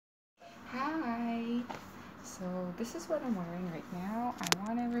So this is what I'm wearing right now. I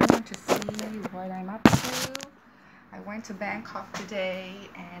want everyone to see what I'm up to. I went to Bangkok today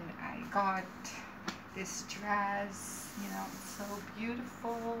and I got this dress. You know, it's so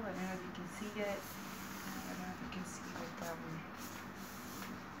beautiful. I don't know if you can see it. I don't know if you can see it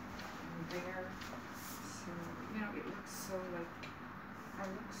there. So, you know, it looks so like, I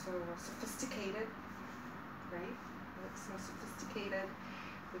look so sophisticated, right? I look so sophisticated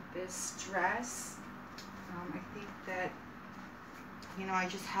with this dress. I think that, you know, I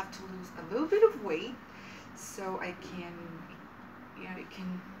just have to lose a little bit of weight so I can, you know, it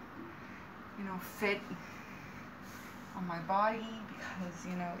can, you know, fit on my body because,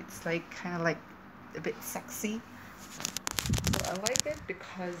 you know, it's like kind of like a bit sexy. So I like it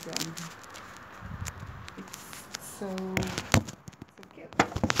because it's so cute.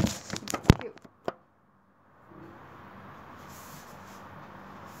 It's cute.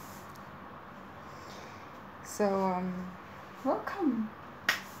 So welcome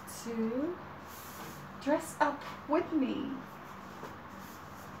to Dress Up With Me.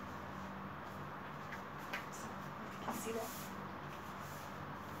 So, you can see that.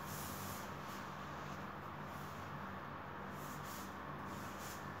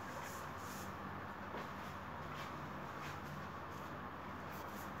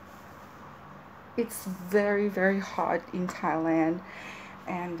 It's very, very hot in Thailand,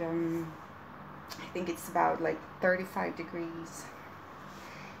 and I think it's about like 35 degrees.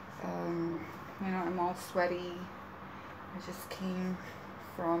 You know, I'm all sweaty. I just came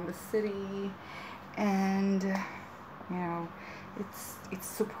from the city, and you know, it's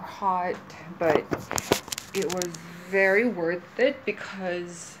super hot, but it was very worth it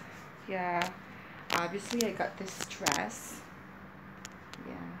because, yeah, obviously I got this dress.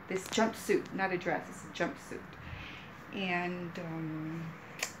 Yeah, this jumpsuit, not a dress, it's a jumpsuit. And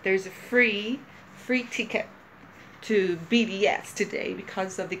there's a free ticket to BDS today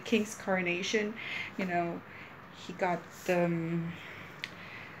because of the king's coronation. You know, he got the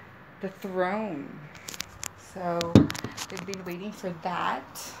throne. So they've been waiting for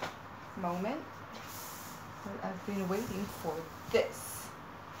that moment. But I've been waiting for this.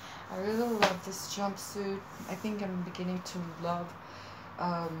 I really love this jumpsuit. I think I'm beginning to love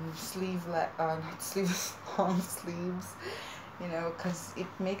not sleeves, long sleeves, you know, because it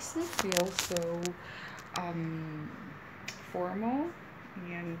makes me feel so formal,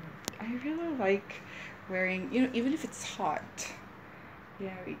 and I really like wearing, you know, even if it's hot, you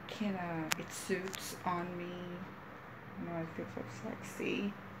know, it suits on me, you know, I feel so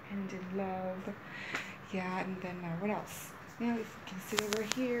sexy and in love. Yeah, and then what else, you know, if you can see over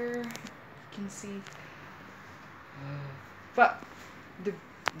here, you can see, but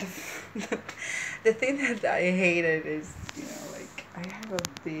the thing that I hated is, you know, like, I have a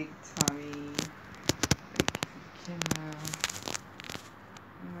big tummy. Like, you know,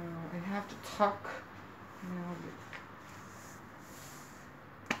 I have to tuck, you know,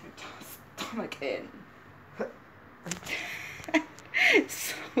 my stomach in.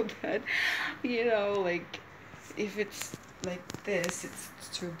 So that, you know, like, if it's like this, it's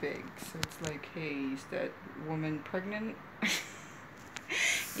too big. So it's like, hey, is that woman pregnant?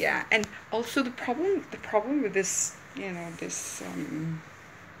 Yeah, and also the problem with this, you know, this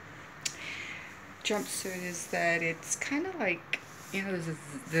jumpsuit is that it's kind of like, you know,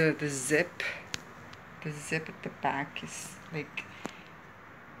 the zip at the back is like,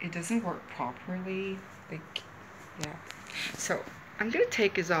 it doesn't work properly. Like, yeah. So I'm gonna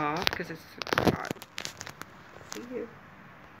take this off because it's super hot. See you.